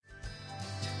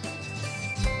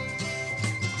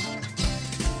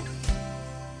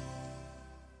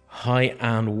Hi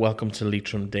and welcome to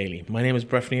Leitrim Daily. My name is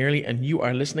Breffney Early and you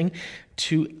are listening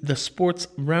to the Sports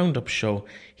Roundup Show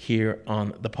here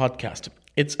on the podcast.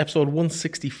 It's episode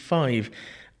 165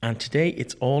 and today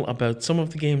it's all about some of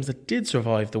the games that did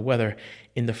survive the weather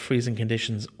in the freezing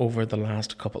conditions over the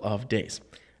last couple of days.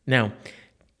 Now,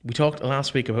 we talked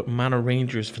last week about Manor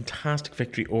Rangers' fantastic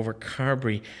victory over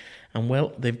Carbery, and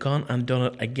well, they've gone and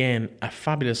done it again. A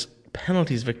fabulous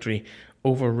penalties victory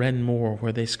over Renmore,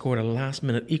 where they scored a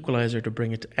last-minute equaliser to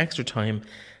bring it to extra time,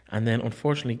 and then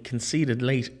unfortunately conceded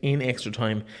late in extra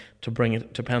time to bring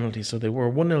it to penalties. So they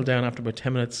were 1-0 down after about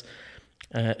 10 minutes.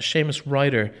 Seamus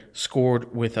Ryder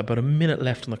scored with about a minute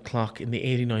left on the clock in the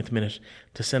 89th minute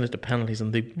to send it to penalties,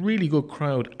 and the really good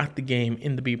crowd at the game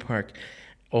in the B Park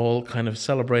all kind of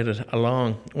celebrated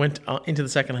along. Went into the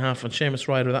second half, and Seamus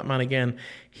Ryder, that man again,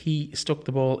 he stuck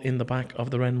the ball in the back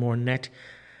of the Renmore net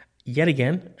yet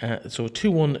again. So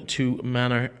 2-1 to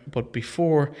Manor, but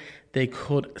before they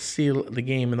could seal the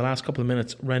game in the last couple of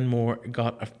minutes, Renmore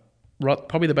got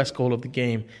probably the best goal of the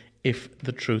game, if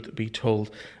the truth be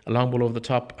told. A long ball over the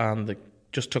top, and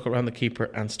just took it around the keeper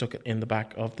and stuck it in the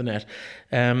back of the net.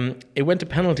 It went to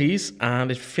penalties and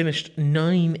it finished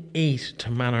 9-8 to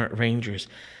Manor Rangers.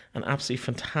 An absolutely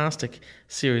fantastic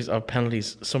series of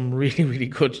penalties. Some really, really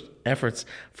good efforts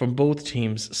from both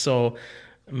teams. So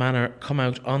Manor come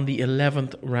out on the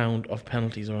 11th round of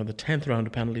penalties, or the 10th round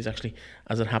of penalties actually,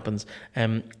 as it happens.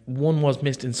 One was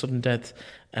missed in sudden death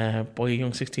by a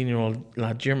young 16-year-old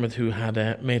lad, Jermith, who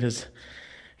had made his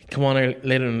come on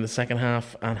later in the second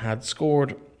half and had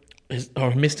scored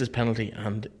or missed his penalty,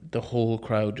 and the whole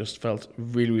crowd just felt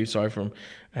really, really sorry for him.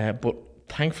 But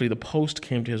thankfully the post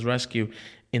came to his rescue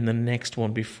in the next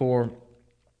one before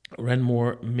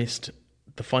Renmore missed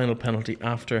the final penalty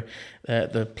after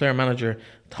the player manager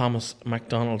Thomas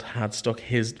MacDonald had stuck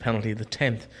his penalty, the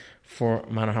 10th for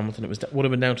Manorhamilton. It would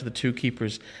have been down to the two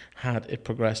keepers had it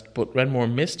progressed, but Renmore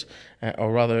missed,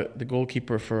 or rather the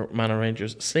goalkeeper for Manor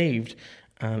Rangers saved,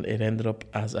 and it ended up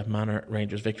as a Manor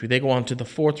Rangers victory. They go on to the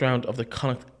fourth round of the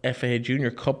Connacht FA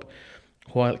Junior Cup,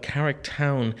 while Carrick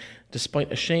Town,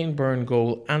 despite a Shane Byrne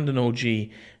goal and an OG,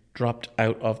 dropped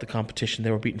out of the competition.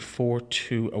 They were beaten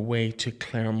 4-2 away to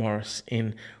Claremorris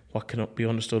in what cannot be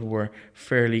understood were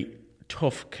fairly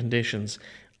tough conditions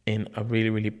in a really,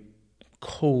 really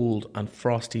cold and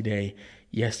frosty day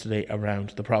yesterday around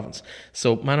the province.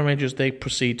 So Manor Rangers, they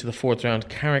proceed to the fourth round.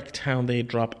 Carrick Town, they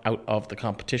drop out of the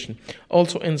competition.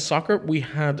 Also in soccer, we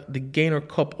had the Gaynor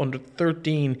Cup under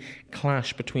 13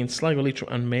 clash between Sligo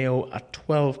Leitrim and Mayo at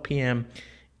 12 p.m.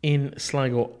 in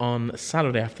Sligo on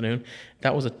Saturday afternoon.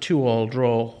 That was a 2-2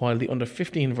 draw, while the under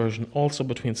 15 version, also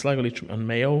between Sligo Leitrim and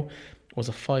Mayo, was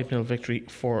a 5-0 victory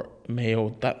for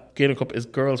Mayo. That Gaynor Cup is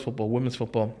girls football, women's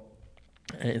football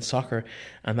in soccer,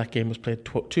 and that game was played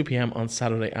 2 p.m. on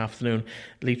Saturday afternoon.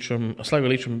 Sligo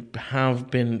Leitrim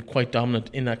have been quite dominant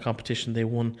in that competition. They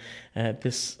won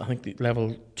this, I think, the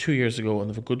level 2 years ago, and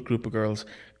they have a good group of girls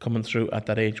coming through at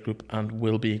that age group and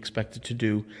will be expected to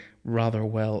do rather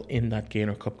well in that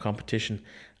Gaynor Cup competition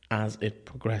as it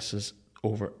progresses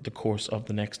over the course of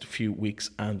the next few weeks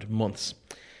and months.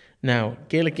 Now,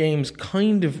 Gaelic games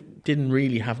kind of didn't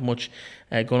really have much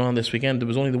going on this weekend. There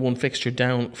was only the one fixture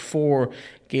down for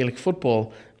Gaelic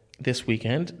football this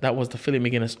weekend. That was the Philly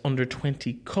McGuinness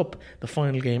Under-20 Cup, the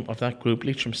final game of that group.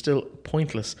 Leitrim still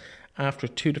pointless after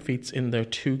 2 defeats in their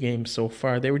 2 games so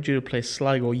far. They were due to play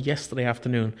Sligo yesterday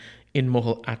afternoon in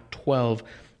Mughal at 12,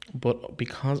 but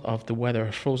because of the weather,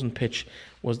 a frozen pitch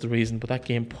was the reason. But that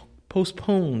game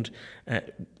postponed.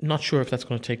 Not sure if that's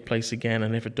going to take place again,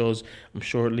 and if it does, I'm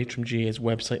sure Leitrim GA's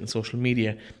website and social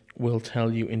media will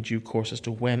tell you in due course as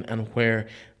to when and where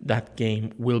that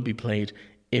game will be played,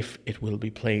 if it will be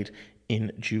played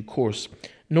in due course.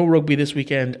 No rugby this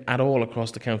weekend at all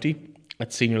across the county,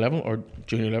 at senior level, or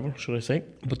junior level, should I say.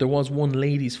 But there was one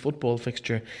ladies' football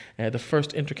fixture, the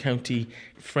first inter-county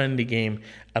friendly game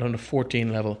at under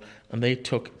 14 level, and they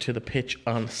took to the pitch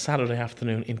on Saturday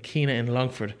afternoon in Keena in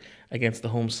Longford against the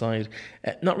home side.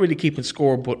 Not really keeping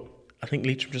score, but I think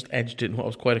Leitrim just edged it in what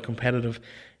was quite a competitive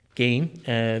game.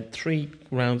 3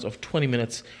 rounds of 20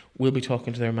 minutes. We'll be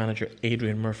talking to their manager,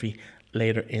 Adrian Murphy,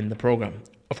 later in the programme.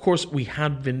 Of course, we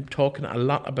had been talking a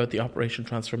lot about the Operation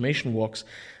Transformation walks.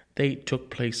 They took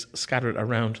place scattered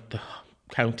around the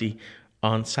county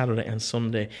on Saturday and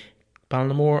Sunday.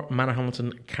 Ballinamore,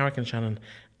 Manorhamilton, Carrick-on-Shannon,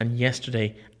 and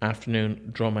yesterday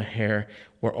afternoon Dromahair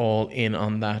were all in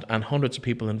on that, and hundreds of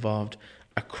people involved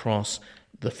across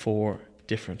the 4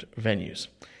 different venues.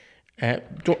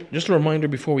 Just a reminder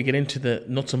before we get into the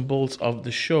nuts and bolts of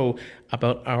the show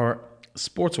about our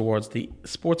Sports Awards, the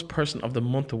Sports Person of the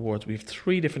Month Awards. We have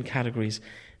 3 different categories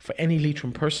for any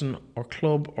Leitrim person or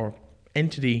club or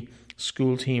entity,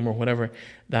 school team or whatever,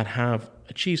 that have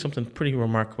achieved something pretty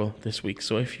remarkable this week.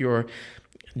 So if your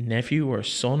nephew or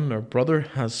son or brother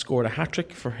has scored a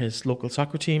hat-trick for his local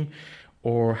soccer team,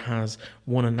 or has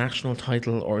won a national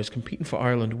title, or is competing for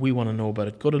Ireland, we want to know about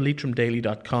it. Go to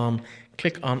leitrimdaily.com,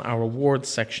 click on our awards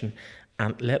section,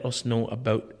 and let us know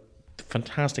about the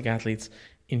fantastic athletes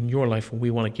in your life, and we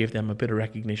want to give them a bit of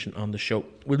recognition on the show.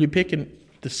 We'll be picking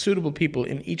the suitable people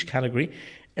in each category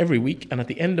every week, and at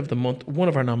the end of the month, one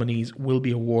of our nominees will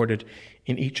be awarded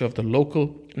in each of the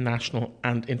local, national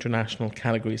and international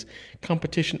categories.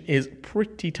 Competition is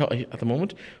pretty tight at the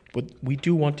moment, but we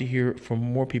do want to hear from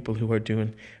more people who are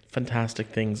doing fantastic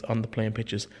things on the playing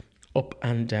pitches up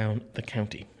and down the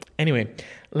county. Anyway,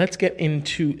 let's get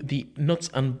into the nuts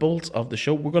and bolts of the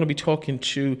show. We're going to be talking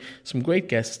to some great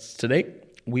guests today.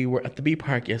 We were at the B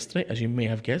Park yesterday, as you may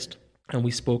have guessed, and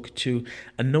we spoke to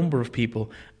a number of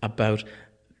people about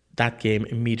that game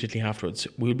immediately afterwards.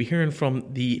 We'll be hearing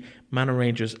from the Manor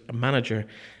Rangers manager,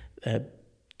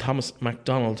 Thomas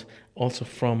MacDonald, also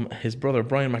from his brother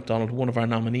Brian MacDonald, one of our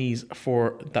nominees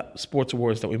for that Sports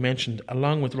Awards that we mentioned,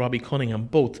 along with Robbie Cunningham,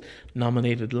 both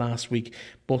nominated last week.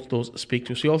 Both those speak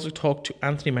to us. We also talked to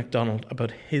Anthony MacDonald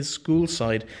about his school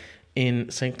side in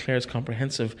St. Clair's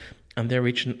Comprehensive, and they're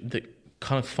reaching the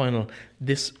Connacht final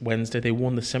this Wednesday. They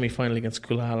won the semi-final against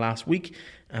Cuala last week,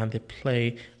 and they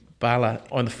play Bala,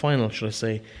 on the final, should I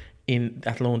say,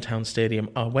 at Lone Town Stadium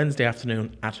on Wednesday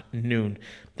afternoon at noon.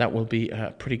 That will be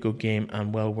a pretty good game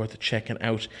and well worth checking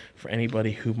out for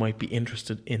anybody who might be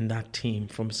interested in that team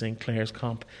from St. Clair's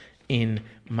Comp in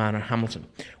Manor Hamilton.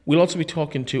 We'll also be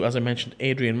talking to, as I mentioned,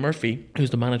 Adrian Murphy,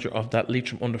 who's the manager of that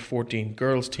Leitrim under-14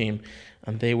 girls team,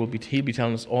 and he'll be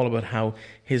telling us all about how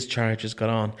his charge has got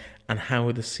on and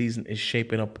how the season is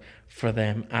shaping up for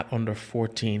them at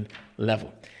under-14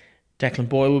 level. Declan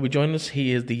Boyle will be joining us.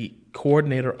 He is the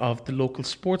coordinator of the local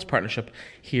sports partnership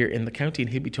here in the county,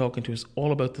 and he'll be talking to us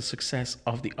all about the success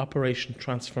of the Operation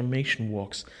Transformation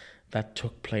Walks that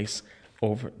took place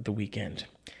over the weekend.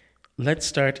 Let's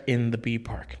start in the B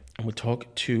Park, and we'll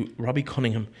talk to Robbie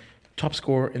Cunningham, top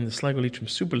scorer in the Sligo Leitrim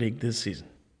Super League this season.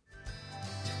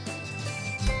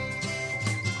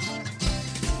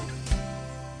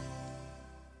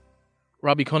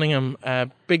 Robbie Cunningham,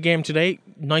 big game today.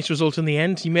 Nice result in the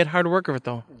end. You made hard work of it,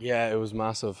 though. Yeah, it was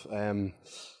massive.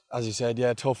 As you said,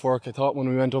 yeah, tough work. I thought when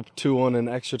we went up 2-1 in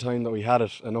extra time that we had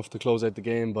it enough to close out the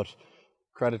game, but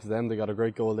credit to them, they got a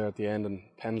great goal there at the end, and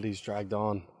penalties dragged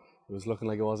on. It was looking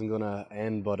like it wasn't going to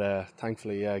end, but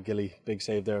thankfully, yeah, Gilly, big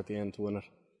save there at the end to win it.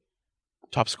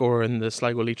 Top scorer in the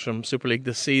Sligo Leitrim Super League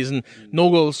this season. No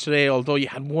goals today, although you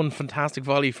had one fantastic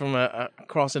volley from a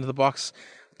cross into the box.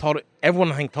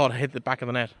 Everyone, I think, thought it hit the back of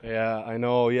the net. Yeah, I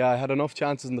know. Yeah, I had enough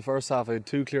chances in the first half. I had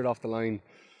 2 cleared off the line.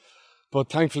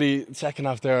 But thankfully, second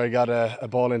half there, I got a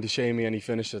ball into Shamey and he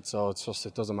finished it. So it's just,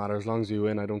 it doesn't matter. As long as we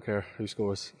win, I don't care who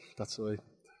scores. That's the way.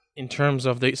 In terms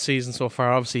of the season so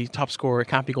far, obviously, top scorer, it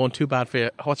can't be going too bad for you.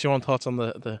 What's your own thoughts on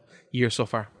the year so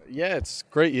far? Yeah, it's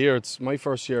a great year. It's my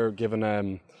first year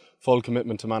given full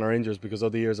commitment to Manor Rangers, because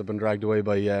other years I've been dragged away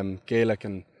by Gaelic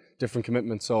and different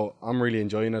commitments. So I'm really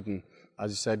enjoying it. And as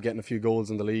you said, getting a few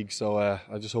goals in the league, so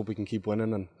I just hope we can keep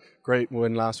winning. And great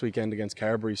win last weekend against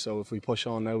Carberry, so if we push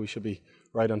on now, we should be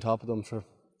right on top of them for a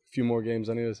few more games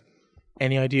anyways.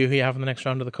 Any idea who you have in the next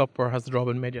round of the Cup, or has the draw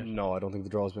been made yet? No, I don't think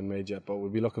the draw's been made yet, but we'll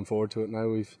be looking forward to it now.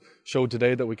 We've showed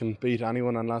today that we can beat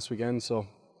anyone on last weekend, so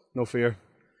no fear.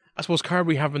 I suppose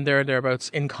Carberry have been thereabouts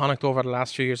in Connacht over the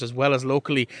last few years, as well as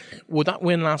locally. Would that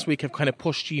win last week have kind of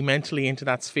pushed you mentally into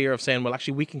that sphere of saying, well,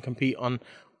 actually, we can compete on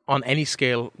any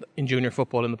scale in junior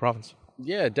football in the province?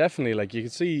 Yeah, definitely. Like, you can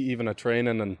see even at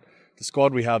training and the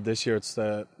squad we have this year, it's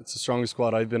the strongest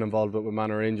squad I've been involved with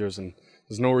Manor Rangers, and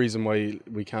there's no reason why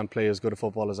we can't play as good a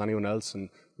football as anyone else. And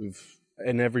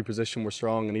in every position we're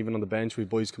strong, and even on the bench we've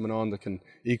boys coming on that can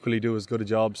equally do as good a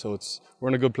job. So we're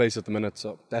in a good place at the minute,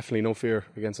 so definitely no fear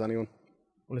against anyone.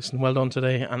 Well, listen, well done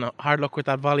today, and hard luck with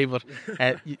that volley, but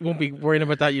you won't be worrying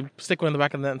about that. You stick one in the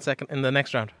back in the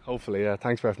next round. Hopefully, yeah.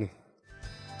 Thanks, Breffney.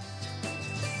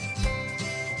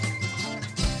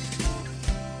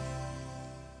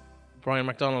 Brian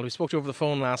MacDonald, we spoke to you over the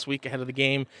phone last week ahead of the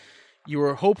game. You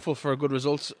were hopeful for a good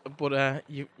result, but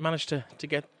you managed to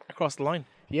get across the line.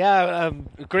 Yeah,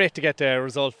 great to get the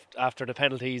result after the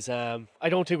penalties. I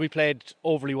don't think we played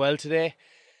overly well today,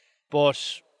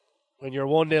 but when you're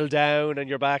 1-0 down and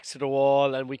your back's to the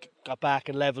wall, and we got back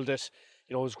and levelled it,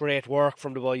 it was great work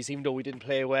from the boys. Even though we didn't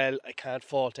play well, I can't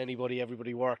fault anybody.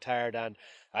 Everybody worked hard, and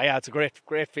yeah, it's a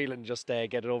great feeling just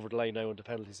get it over the line now with the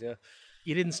penalties. Yeah.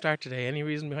 You didn't start today. Any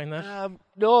reason behind that?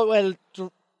 No, well,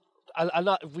 I'll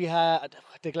not. We had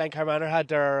the Glencar Manor had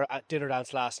their dinner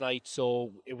dance last night,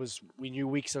 so we knew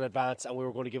weeks in advance, and we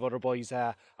were going to give other boys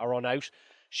a run out.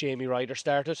 Shamey Ryder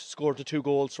scored the 2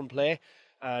 goals from play,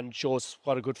 and shows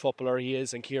what a good footballer he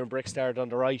is. And Kieran Brick started on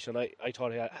the right, and I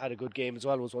thought he had a good game as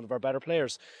well. Was one of our better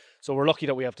players, so we're lucky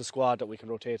that we have the squad that we can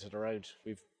rotate it around.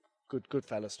 We've good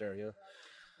fellas there, yeah.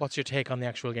 What's your take on the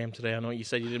actual game today? I know you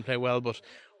said you didn't play well, but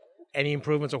any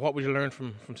improvements, or what would you learn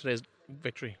from today's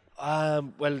victory?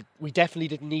 Well, we definitely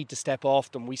didn't need to step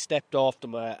off them. We stepped off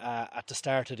them at the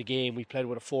start of the game. We played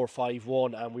with a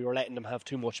 4-5-1, and we were letting them have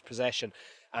too much possession.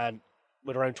 And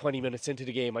with around 20 minutes into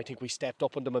the game, I think we stepped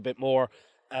up on them a bit more,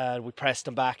 and we pressed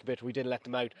them back a bit. We didn't let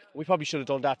them out. We probably should have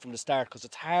done that from the start, because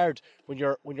it's hard when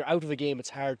you're out of a game.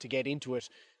 It's hard to get into it,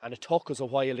 and it took us a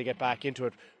while to get back into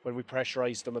it. When we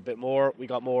pressurised them a bit more, we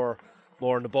got more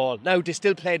on the ball. Now, they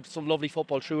still played some lovely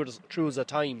football through us at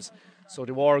times, so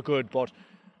they were good, but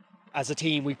as a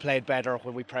team we played better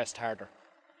when we pressed harder.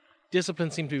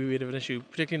 Discipline seemed to be a bit of an issue,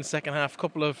 particularly in the second half. A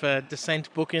couple of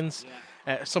descent bookings.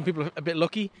 Some people a bit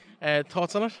lucky.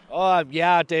 Thoughts on it? Oh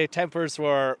yeah, the tempers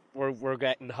were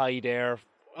getting high there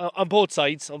on both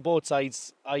sides.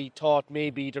 I thought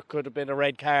maybe there could have been a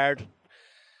red card,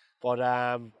 but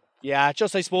yeah,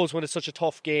 just I suppose when it's such a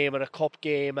tough game and a cup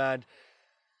game, and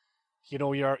you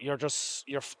know, you're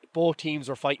both teams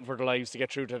were fighting for their lives to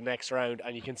get through to the next round,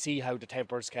 and you can see how the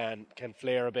tempers can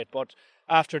flare a bit. But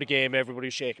after the game, everybody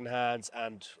was shaking hands,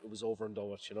 and it was over and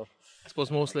done with, you know. I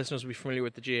suppose most listeners will be familiar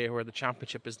with the GA, where the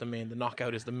championship is the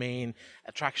knockout is the main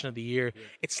attraction of the year. Yeah.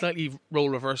 It's slightly role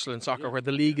reversal in soccer, where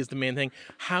the league is the main thing.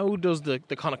 How does the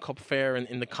Connacht Cup fare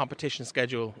in the competition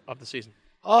schedule of the season?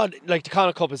 Oh, like the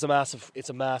Connacht Cup is a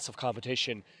massive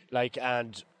competition,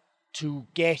 and to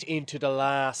get into the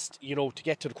last, to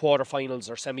get to the quarterfinals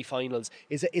or semi-finals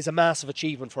is a massive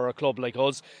achievement for a club like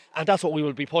us, and that's what we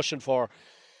will be pushing for.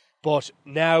 But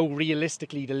now,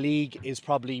 realistically, the league is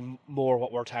probably more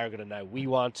what we're targeting now.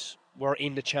 We're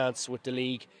in the chance with the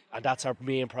league, and that's our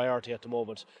main priority at the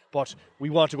moment. But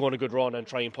we want to go on a good run and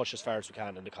try and push as far as we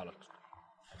can in the Connacht.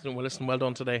 Well, listen, well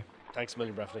done today. Thanks a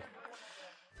million, Breffley.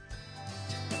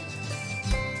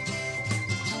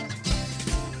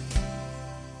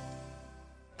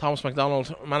 Thomas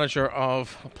MacDonald,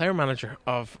 player manager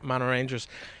of Manor Rangers.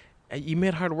 You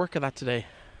made hard work of that today.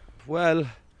 Well,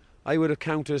 I would have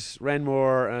counted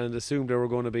Renmore and assumed they were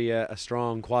going to be a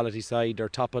strong quality side. They're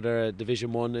top of the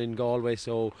Division 1 in Galway,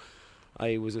 so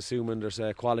I was assuming there's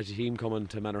a quality team coming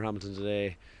to Manorhamilton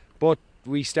today. But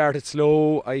we started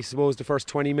slow. I suppose the first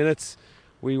 20 minutes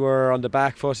we were on the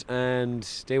back foot, and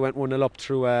they went 1-0 up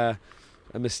through a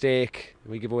mistake.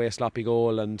 We gave away a sloppy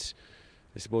goal, and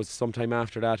I suppose sometime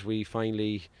after that we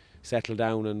finally settled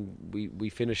down, and we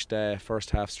finished the first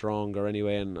half stronger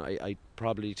anyway, and I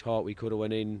probably thought we could have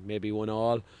went in maybe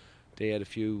 1-1. They had a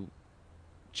few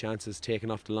chances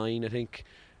taken off the line, I think,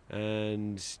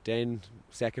 and then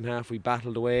second half we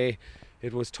battled away.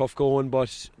 It was tough going,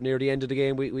 but near the end of the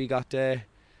game we got an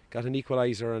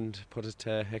equaliser and put it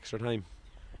to extra time.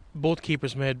 Both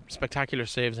keepers made spectacular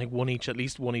saves. I think at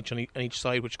least one each on each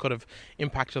side, which could have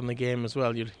impacted on the game as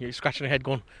well. You're scratching your head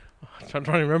going, I'm trying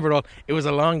to remember it all. It was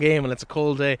a long game and it's a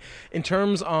cold day. In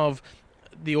terms of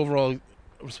the overall,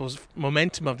 I suppose,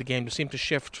 momentum of the game, just seemed to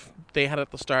shift. They had it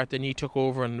at the start, then you took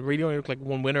over, and really only looked like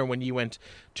one winner when you went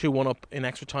 2-1 up in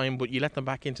extra time, but you let them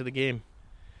back into the game.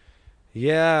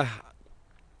 Yeah,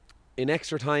 in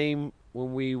extra time,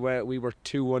 when we were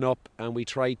 2-1 up, and we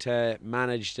tried to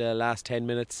manage the last 10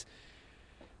 minutes,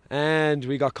 and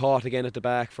we got caught again at the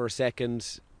back for a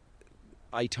second.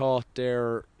 I thought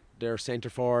their centre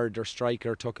forward, their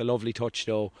striker, took a lovely touch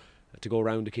though to go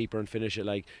around the keeper and finish it.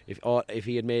 Like if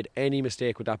he had made any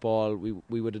mistake with that ball,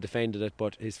 we would have defended it,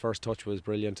 but his first touch was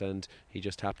brilliant and he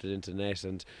just tapped it into the net,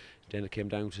 and then it came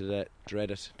down to the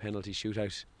dreaded penalty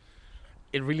shootout.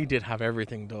 It really did have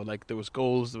everything though. Like, there was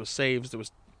goals, there was saves, there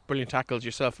was brilliant tackles.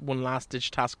 Yourself, one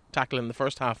last-ditch tackle in the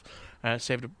first half,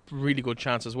 saved a really good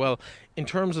chance as well. In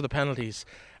terms of the penalties,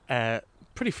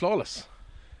 pretty flawless.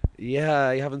 Yeah,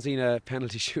 I haven't seen a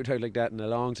penalty shootout like that in a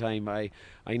long time. I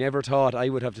never thought I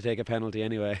would have to take a penalty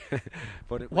anyway.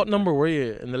 But what number were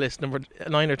you in the list? Number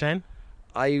 9 or 10?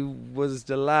 I was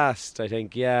the last, I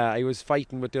think. Yeah, I was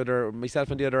fighting with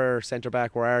myself and the other centre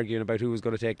back were arguing about who was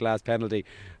going to take the last penalty,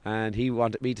 and he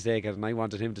wanted me to take it and I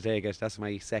wanted him to take it. That's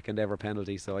my second ever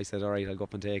penalty, so I said, alright, I'll go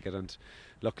up and take it, and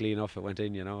luckily enough it went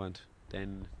in, and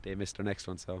then they missed their next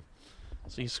one. So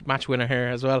So he's match winner here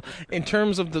as well. In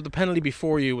terms of the penalty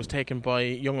before you was taken by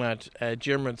a young lad,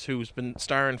 Diarmuid, who's been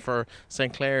starring for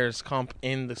St Clair's comp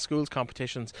in the schools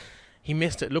competitions. He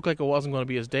missed it. It looked like it wasn't going to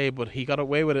be his day, but he got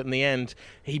away with it in the end.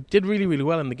 He did really, really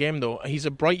well in the game, though. He's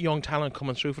a bright young talent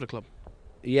coming through for the club.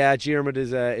 Yeah, Diarmuid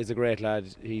is a great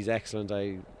lad. He's excellent.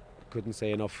 I couldn't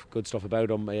say enough good stuff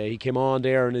about him. He came on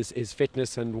there, and his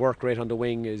fitness and work rate on the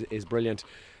wing is brilliant.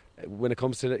 When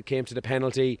it came to the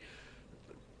penalty,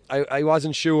 I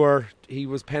wasn't sure. He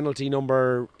was penalty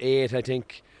number 8, I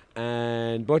think,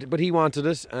 and but he wanted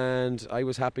it, and I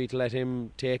was happy to let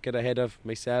him take it ahead of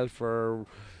myself or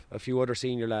a few other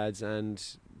senior lads. And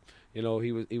you know,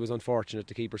 he was unfortunate.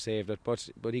 The keeper saved it,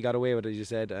 but he got away with it, as you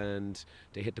said, and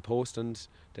they hit the post, and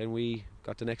then we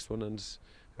got the next one, and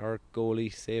our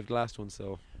goalie saved the last one.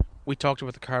 So we talked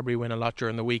about the Carbery win a lot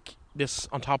during the week. This,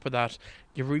 on top of that,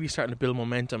 you're really starting to build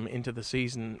momentum into the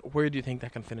season. Where do you think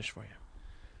that can finish for you?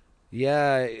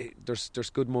 Yeah, there's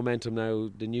good momentum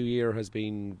now. The new year has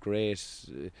been great.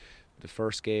 The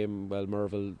first game, well,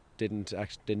 Merville didn't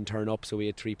turn up, so we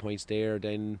had 3 points there.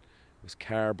 Then it was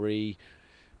Carbery,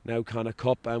 now Connacht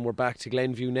Cup, and we're back to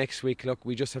Glenview next week. Look,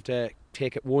 we just have to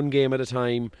take it one game at a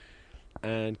time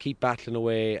and keep battling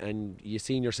away. And you've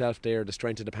seen yourself there, the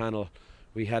strength of the panel.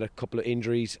 We had a couple of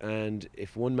injuries, and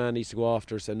if one man needs to go off,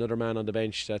 there's another man on the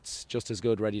bench that's just as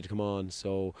good, ready to come on.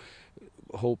 So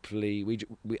hopefully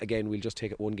we'll just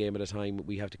take it one game at a time.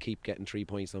 We have to keep getting 3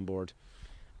 points on board.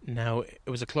 Now, it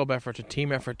was a club effort, a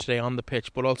team effort today on the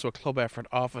pitch, but also a club effort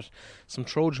off it. Some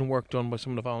Trojan work done by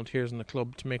some of the volunteers in the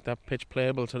club to make that pitch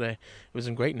playable today. It was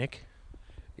in great nick.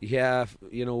 Yeah,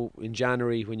 you know, in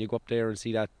January when you go up there and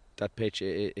see that pitch,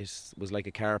 it was like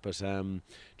a carpet.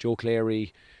 Joe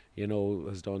Cleary, you know,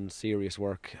 has done serious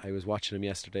work. I was watching him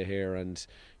yesterday here, and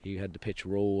he had the pitch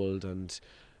rolled. And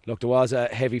look, there was a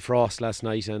heavy frost last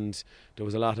night, and there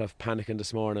was a lot of panicking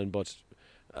this morning, but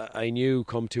I knew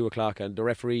come 2 o'clock, and the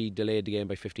referee delayed the game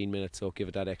by 15 minutes, so give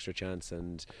it that extra chance.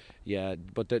 And yeah,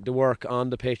 but the work on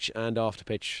the pitch and off the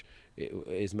pitch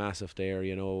is massive there.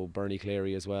 You know, Bernie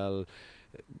Cleary as well,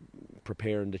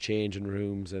 preparing the changing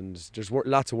rooms, and there's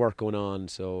lots of work going on,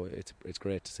 so it's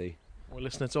great to see. Well,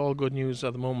 listen, it's all good news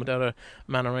at the moment out of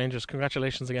Manor Rangers.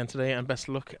 Congratulations again today, and best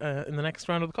of luck in the next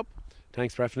round of the Cup.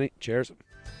 Thanks, Breffney. Cheers.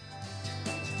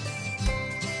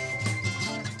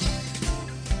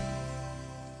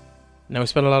 Now, we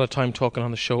spent a lot of time talking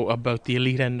on the show about the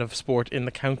elite end of sport in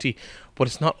the county, but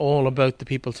it's not all about the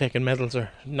people taking medals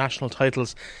or national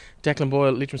titles. Declan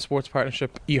Boyle, Leitrim Sports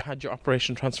Partnership, you had your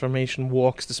Operation Transformation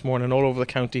walks this morning all over the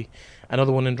county,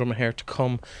 another one in Drumahair to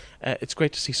come. It's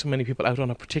great to see so many people out on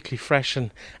a particularly fresh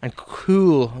and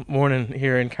cool morning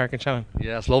here in Carrick-on-Shannon.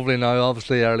 Yeah, it's lovely now.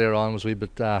 Obviously earlier on was a wee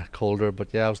bit colder, but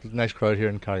yeah, it was a nice crowd here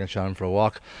in Carrick-on-Shannon for a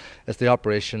walk. It's the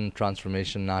Operation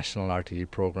Transformation National RTE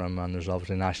programme, and there's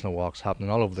obviously national walks happening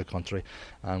all over the country,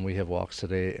 and we have walks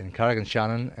today in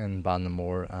Carrick-on-Shannon, in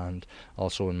Bandonmore, and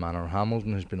also in Manor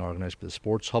Hamilton, who's been organised by the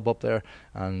Sports Hub up there,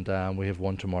 and we have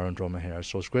one tomorrow in Drumahair.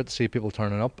 So it's great to see people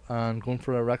turning up and going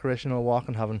for a recreational walk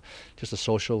and having just a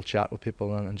social chat with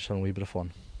people and just having a wee bit of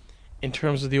fun. In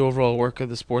terms of the overall work of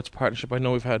the sports partnership, I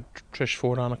know we've had Trish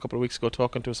Ford on a couple of weeks ago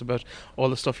talking to us about all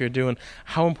the stuff you're doing.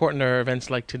 How important are events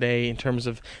like today in terms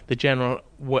of the general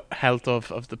health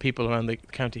of the people around the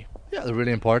county? Yeah, they're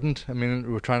really important. I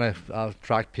mean, we're trying to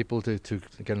attract people to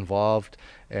get involved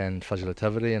in physical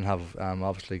activity and have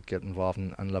obviously get involved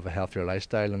and live a healthier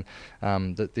lifestyle.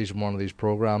 And these are one of these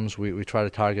programs. We try to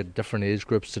target different age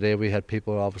groups. Today we had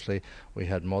people, obviously, we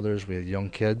had mothers, we had young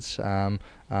kids,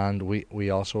 and we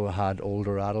also had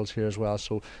older adults here as well.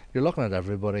 So you're looking at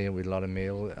everybody. We had a lot of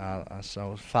male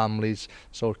so families.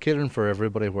 So catering for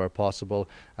everybody where possible.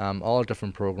 All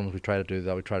different programs. We try to do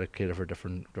that. We try to cater for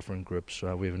different groups.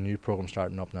 We have a new program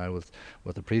starting up now with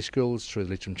the preschools through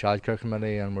the Leitrim Childcare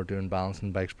Committee, and we're doing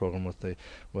balancing bikes program with the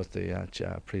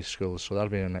preschools. So that'll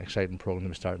be an exciting program to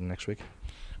be starting next week.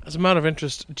 As a matter of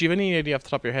interest, do you have any idea off the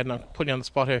top of your head, and I'll put you on the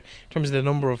spot here, in terms of the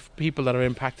number of people that are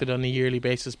impacted on a yearly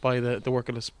basis by the work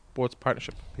of the sports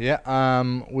partnership? Yeah,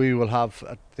 we will have,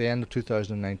 at the end of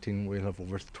 2019, we'll have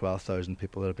over 12,000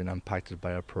 people that have been impacted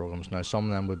by our programs. Now, some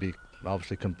of them will be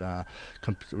obviously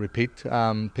repeat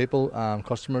people,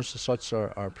 customers as such,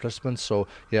 are participants. So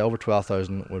yeah, over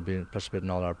 12,000 will be participating in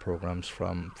all our programs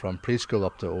from preschool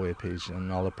up to OAPs,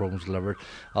 and all the programs delivered.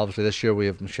 Obviously this year we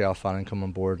have Michelle Fanning come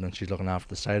on board, and she's looking after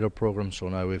the SIDO program. So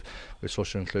now we've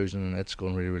social inclusion, and it's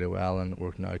going really well, and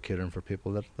we're now catering for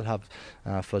people that have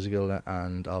physical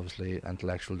and obviously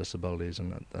intellectual disabilities,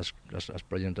 and that's a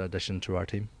brilliant addition to our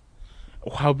team.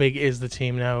 How big is the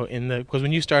team now? Because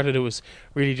when you started, it was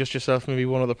really just yourself, maybe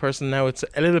one other person. Now it's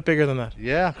a little bit bigger than that.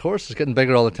 Yeah, of course, it's getting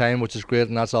bigger all the time, which is great,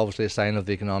 and that's obviously a sign of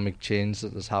the economic change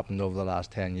that has happened over the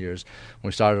last 10 years. When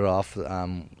we started off,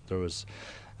 there was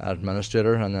an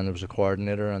administrator, and then there was a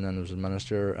coordinator, and then there was an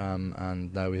administrator,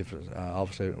 and now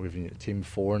obviously we've a team of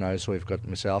 4 now, so we've got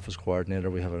myself as coordinator,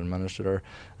 we have an administrator,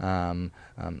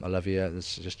 Olivia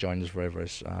that's just joined us very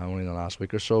only in the last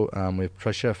week or so. We have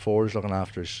Tricia Ford looking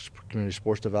after community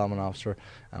sports development officer,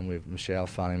 and we have Michelle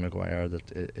Fanny Maguire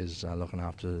that is looking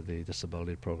after the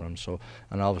disability program. So,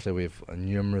 and obviously we have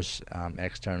numerous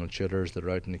external tutors that are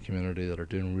out in the community that are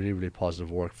doing really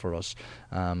positive work for us.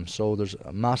 So there's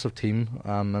a massive team,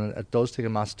 and it does take a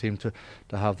massive team to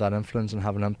have that influence and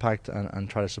have an impact and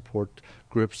try to support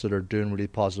groups that are doing really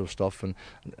positive stuff. And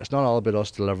it's not all about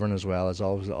us delivering as well, it's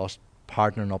always us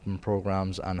partnering up in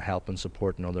programs and helping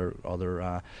supporting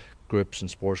other groups and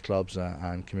sports clubs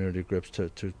and community groups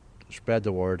to spread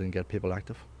the word and get people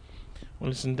active. Well,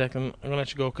 listen, Declan, I'm going to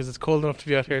let you go because it's cold enough to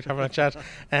be out here having a chat.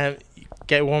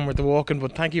 Get warm with the walking,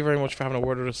 but thank you very much for having a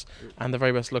word with us, and the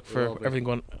very best luck for everything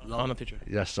going on in the future.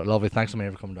 Yes, lovely. Thanks so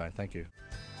much for coming down. Thank you.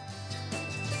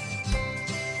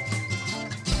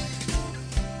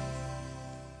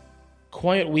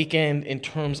 Quiet weekend in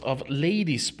terms of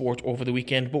ladies sport over the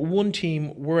weekend, but one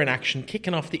team were in action,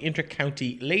 kicking off the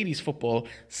inter-county ladies football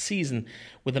season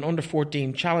with an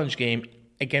under-14 challenge game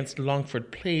against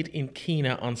Longford, played in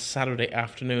Keena on Saturday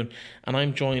afternoon. And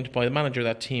I'm joined by the manager of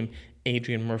that team,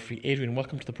 Adrian Murphy. Adrian,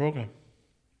 welcome to the programme.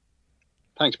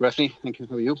 Thanks, Breffney. Thank you.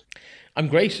 How are you? I'm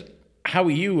great. How are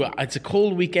you? It's a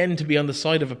cold weekend to be on the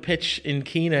side of a pitch in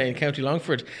Keena in County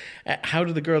Longford. How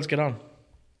did the girls get on?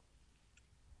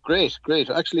 Great.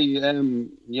 Actually,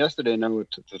 yesterday now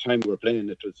at the time we were playing,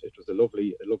 it was a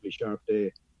lovely sharp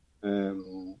day.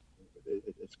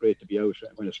 It's great to be out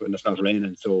when it's not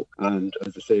raining. So, and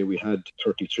as I say, we had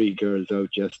 33 girls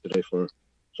out yesterday for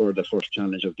the first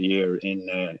challenge of the year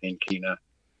in Keena.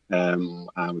 And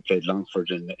we played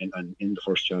Longford in the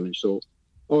first challenge. So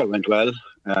all went well.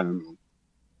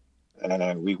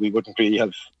 We wouldn't really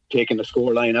have taken the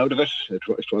score line out of it. It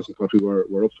wasn't what we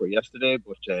were up for yesterday,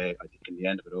 but I think in the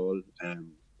end of it all,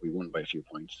 we won by a few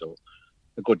points. So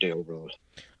a good day overall.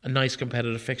 A nice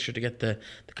competitive fixture to get the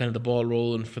kind of the ball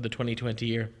rolling for the 2020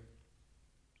 year.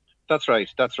 That's right.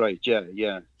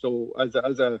 Yeah. So as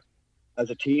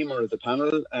a team or as a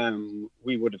panel,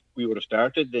 we would have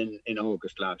started in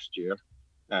August last year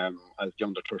as the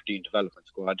under 13 development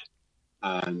squad,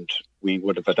 and we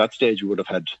would have at that stage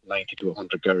had 90 to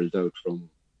 100 girls out from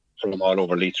all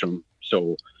over Leitrim.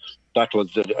 So that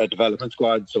was a development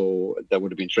squad. So there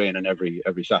would have been training every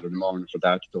Saturday morning for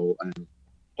that. So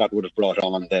that would have brought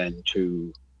on then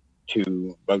to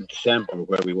about December,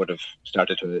 where we would have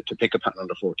started to pick a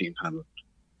under 14 panel.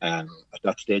 At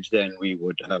that stage, then we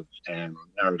would have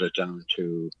narrowed it down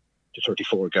to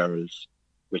 34 girls,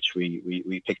 which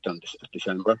we picked on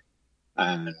December.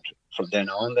 And from then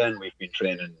on, then we've been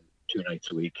training 2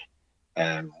 nights a week,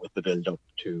 with the build up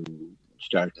to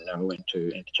starting now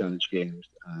into challenge games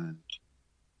and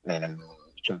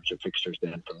championship fixtures.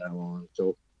 Then from now on,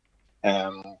 so we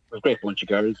have a great bunch of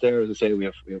girls there. As I say, we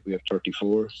have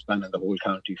 34 spanning the whole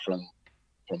county from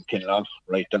Kinlough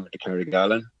right down to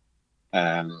Carrigallen.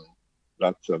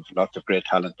 Lots of great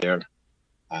talent there,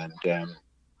 and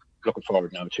looking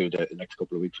forward now to the next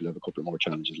couple of weeks. We'll have a couple of more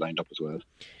challenges lined up as well.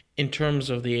 In terms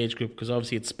of the age group, because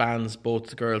obviously it spans both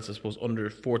the girls, I suppose,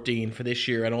 under 14 for this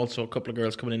year and also a couple of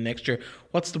girls coming in next year.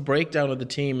 What's the breakdown of the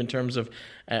team in terms of,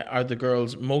 are the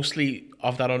girls mostly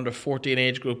of that under 14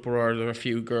 age group, or are there a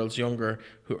few girls younger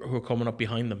who are coming up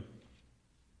behind them?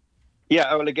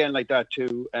 Yeah, well, again, like that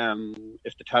too.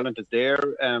 If the talent is there,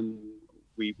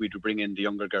 we do bring in the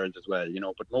younger girls as well,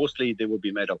 but mostly they would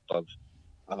be made up of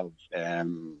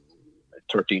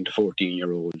 13 to 14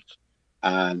 year olds.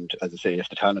 And as I say, if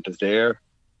the talent is there,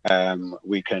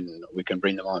 we can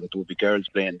bring them on. It would be girls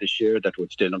playing this year that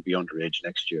would still be underage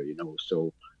next year,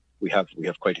 So we have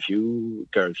quite a few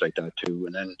girls like that too.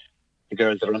 And then the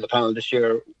girls that are on the panel this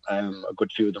year, a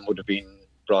good few of them would have been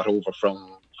brought over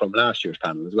from last year's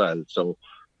panel as well. So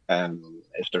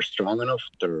if they're strong enough,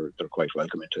 they're quite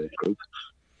welcome into the group.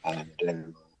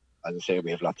 And as I say, we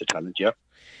have lots of talent. Yeah.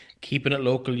 Keeping it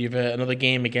local, you've another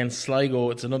game against Sligo.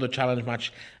 It's another challenge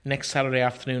match next Saturday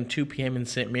afternoon, 2 p.m. in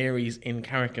St Mary's in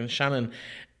Carrick-on-Shannon.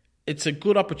 It's a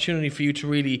good opportunity for you to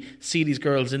really see these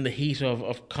girls in the heat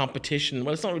of competition.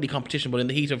 Well, it's not really competition, but in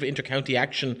the heat of inter-county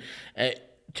action.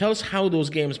 Tell us how those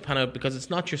games pan out, because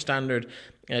it's not your standard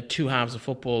 2 halves of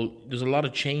football. There's a lot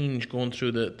of change going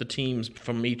through the teams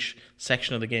from each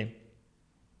section of the game.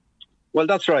 Well,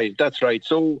 that's right.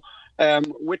 So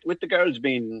With the girls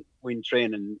being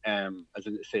training, as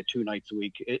I say, 2 nights a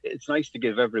week, it's nice to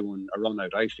give everyone a run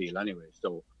out. I feel anyway.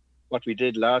 So what we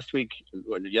did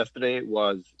yesterday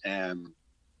was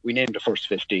we named the first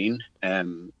 15.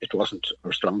 It wasn't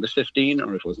our strongest 15,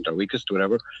 or it wasn't our weakest,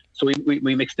 whatever. So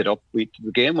we mixed it up. The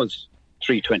game was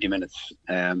 20 minutes.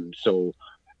 So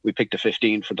we picked a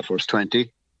 15 for the first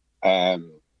 20.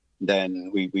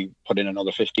 Then we put in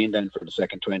another 15 then for the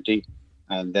second 20.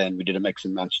 And then we did a mix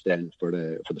and match then for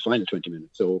the final 20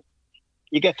 minutes. So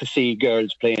you get to see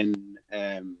girls playing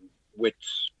in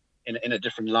a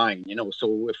different line, you know.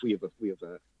 So if we have a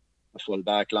full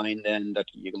back line then that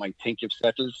you might think you've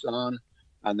settled on,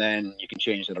 and then you can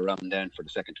change that around then for the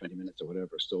second 20 minutes or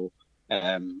whatever. So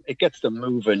it gets them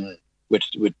moving with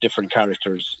different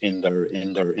characters in their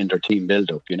team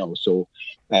build up, you know. So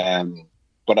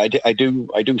but I do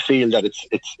feel that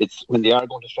it's when they are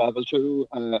going to travel to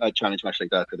a challenge match like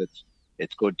that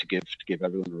it's good to give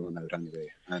everyone a run out anyway.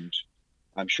 And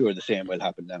I'm sure the same will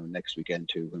happen now next weekend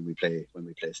too when we play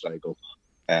Sligo.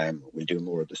 We'll do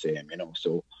more of the same, you know.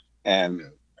 So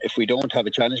if we don't have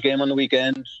a challenge game on the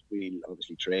weekend, we'll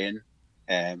obviously train.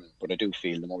 But I do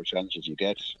feel the more challenges you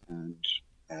get, and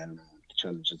the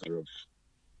challenges are of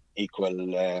equal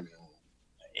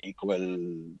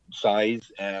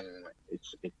size,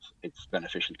 it's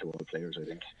beneficial to all players, I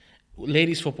think.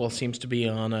 Ladies football seems to be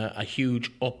on a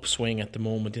huge upswing at the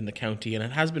moment in the county, and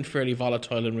it has been fairly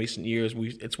volatile in recent years.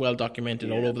 It's well documented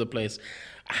all over the place.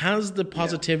 Has the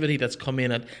positivity that's come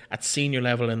in at senior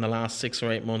level in the last 6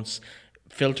 or 8 months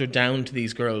filtered down to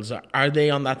these girls? Are they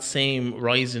on that same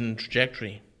rising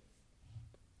trajectory?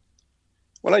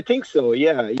 Well, I think so,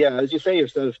 yeah. As you say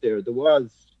yourself there, it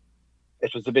was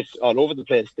a bit all over the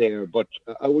place there, but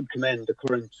I would commend the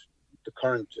current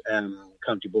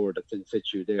county board that's in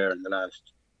situ there in the last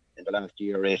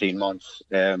year, 18 months.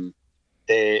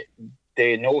 They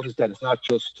noticed that it's not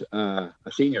just a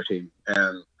senior team.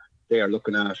 They are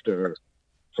looking after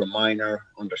from minor,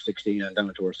 under 16, and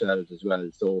down to ourselves as well.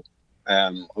 So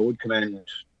I would commend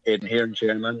Aidan Hearn,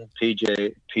 chairman,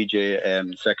 PJ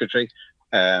secretary.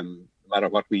 No matter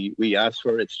what we ask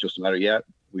for, it's just a matter,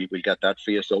 we'll get that for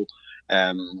you. So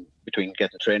between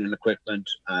getting training equipment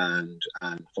and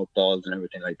footballs and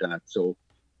everything like that. So,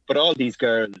 but all these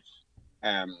girls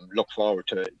look forward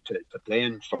to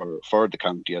playing for the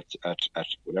county at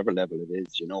whatever level it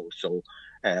is, you know. So,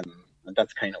 and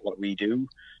that's kind of what we do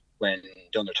when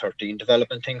the under 13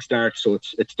 development thing starts. So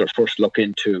it's their first look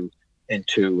into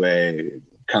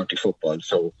county football.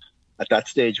 So at that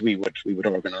stage, we would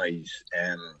organise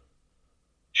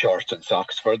shorts and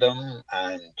socks for them,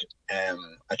 and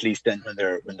at least then when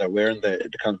they're wearing the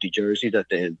county jersey, that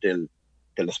they'll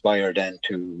aspire then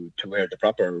to wear the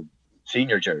proper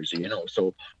senior jersey, you know.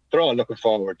 So they're all looking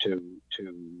forward to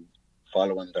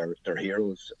following their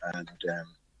heroes, and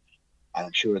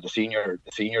I'm sure the senior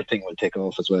thing will take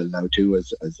off as well now too,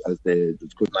 as there's a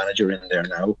good manager in there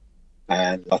now,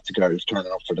 and lots of girls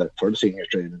turning up for the senior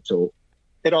training. So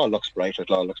it all looks bright. It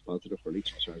all looks positive for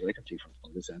Leitrim, as far as I can see from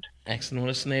this end. Excellent. Well,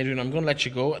 listen, Adrian, I'm going to let you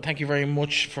go. Thank you very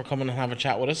much for coming and have a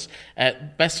chat with us.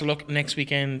 Best of luck next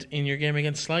weekend in your game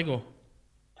against Sligo.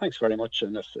 Thanks very much.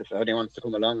 And if anyone wants to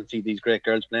come along and see these great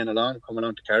girls playing along, come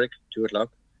along to Carrick, 2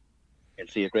 o'clock. You'll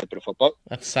see a great bit of football.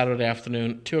 That's Saturday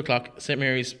afternoon, 2 o'clock, St.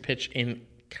 Mary's pitch in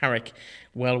Carrick.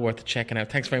 Well worth checking out.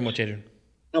 Thanks very much, Adrian.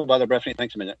 No bother, Breffney.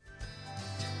 Thanks a minute.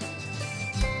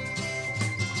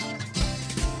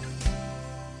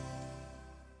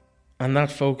 And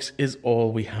that, folks, is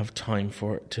all we have time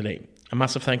for today. A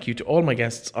massive thank you to all my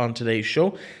guests on today's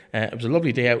show. It was a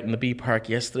lovely day out in the B Park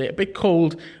yesterday. A bit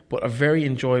cold, but a very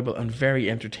enjoyable and very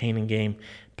entertaining game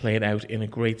played out in a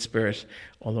great spirit,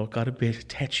 although it got a bit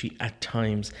tetchy at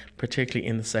times, particularly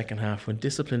in the second half when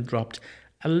discipline dropped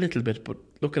a little bit. But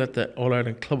looking at the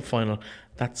All-Ireland Club Final,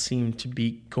 that seemed to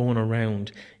be going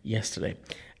around yesterday.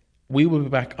 We will be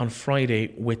back on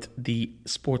Friday with the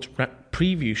sports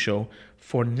preview show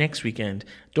for next weekend.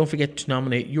 Don't forget to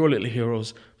nominate your little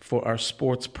heroes for our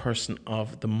Sports Person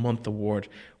of the Month award.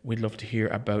 We'd love to hear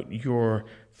about your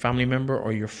family member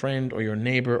or your friend or your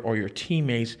neighbour or your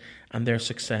teammate and their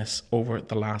success over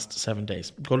the last 7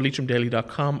 days. Go to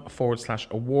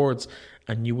leitrimdaily.com/awards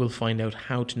and you will find out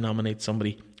how to nominate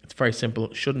somebody. It's very simple.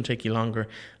 It shouldn't take you longer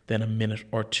than a minute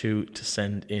or two to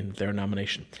send in their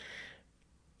nomination.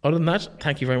 Other than that,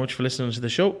 thank you very much for listening to the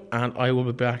show, and I will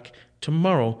be back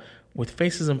tomorrow with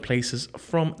Faces and Places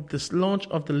from this launch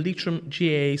of the Leitrim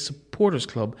GAA Supporters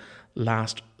Club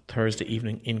last Thursday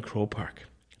evening in Croke Park.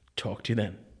 Talk to you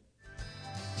then.